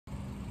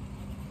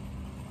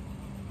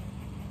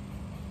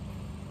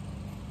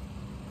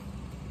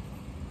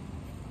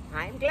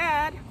I'm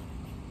glad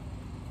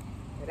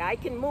that I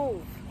can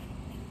move.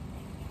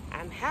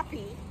 I'm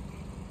happy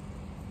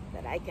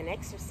that I can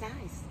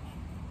exercise.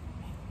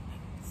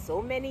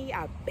 So many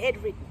are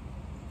bedridden,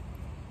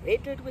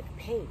 riddled with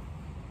pain,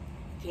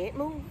 can't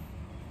move.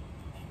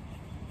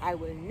 I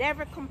will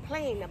never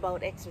complain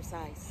about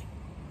exercise.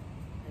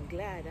 I'm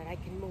glad that I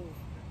can move.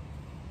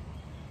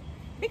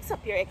 Mix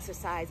up your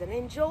exercise and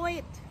enjoy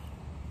it.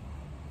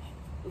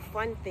 Do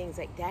fun things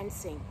like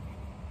dancing.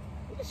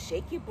 Just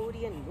shake your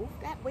booty and move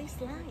that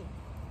waistline.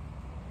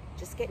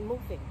 Just get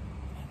moving.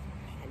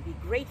 And be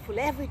grateful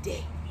every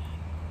day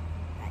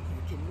that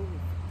you can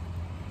move.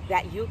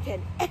 That you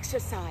can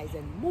exercise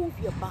and move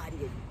your body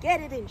and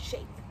get it in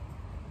shape.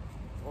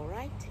 All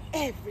right?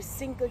 Every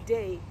single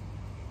day,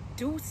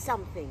 do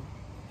something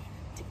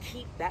to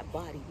keep that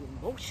body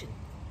in motion.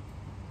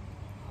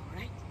 All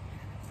right?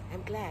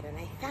 I'm glad and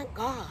I thank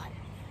God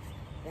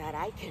that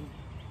I can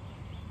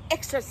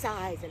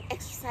exercise and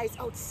exercise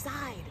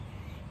outside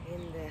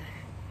in the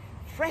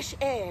fresh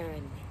air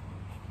and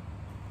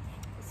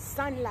the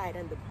sunlight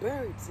and the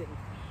birds and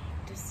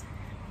just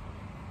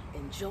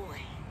enjoy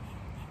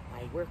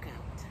my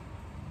workout,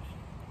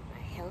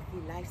 my healthy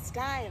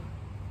lifestyle.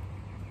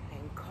 I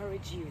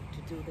encourage you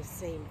to do the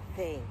same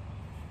thing.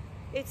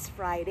 It's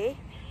Friday.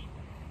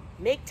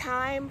 Make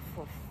time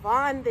for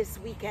fun this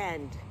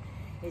weekend.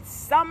 It's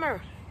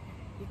summer.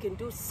 You can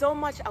do so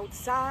much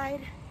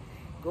outside.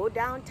 Go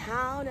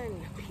downtown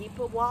and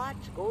people watch.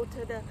 Go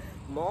to the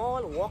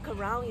mall, walk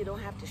around. You don't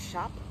have to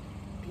shop.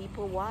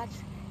 People watch.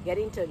 Get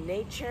into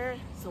nature.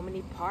 So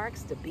many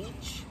parks, the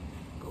beach.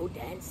 Go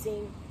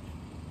dancing.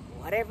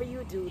 Whatever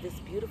you do this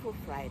beautiful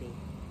Friday,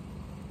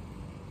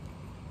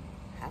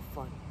 have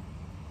fun.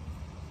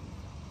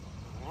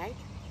 All right?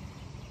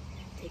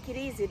 Take it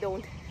easy.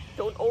 Don't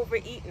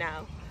overeat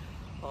now.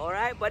 All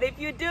right? But if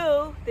you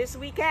do this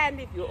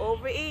weekend, if you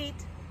overeat,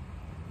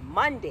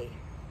 Monday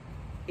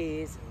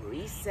is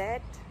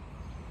reset.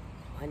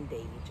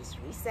 Monday, you just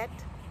reset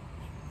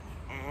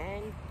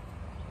and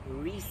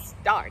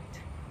restart.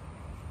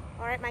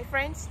 All right, my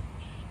friends,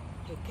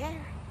 take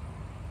care.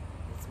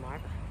 It's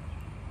Marva.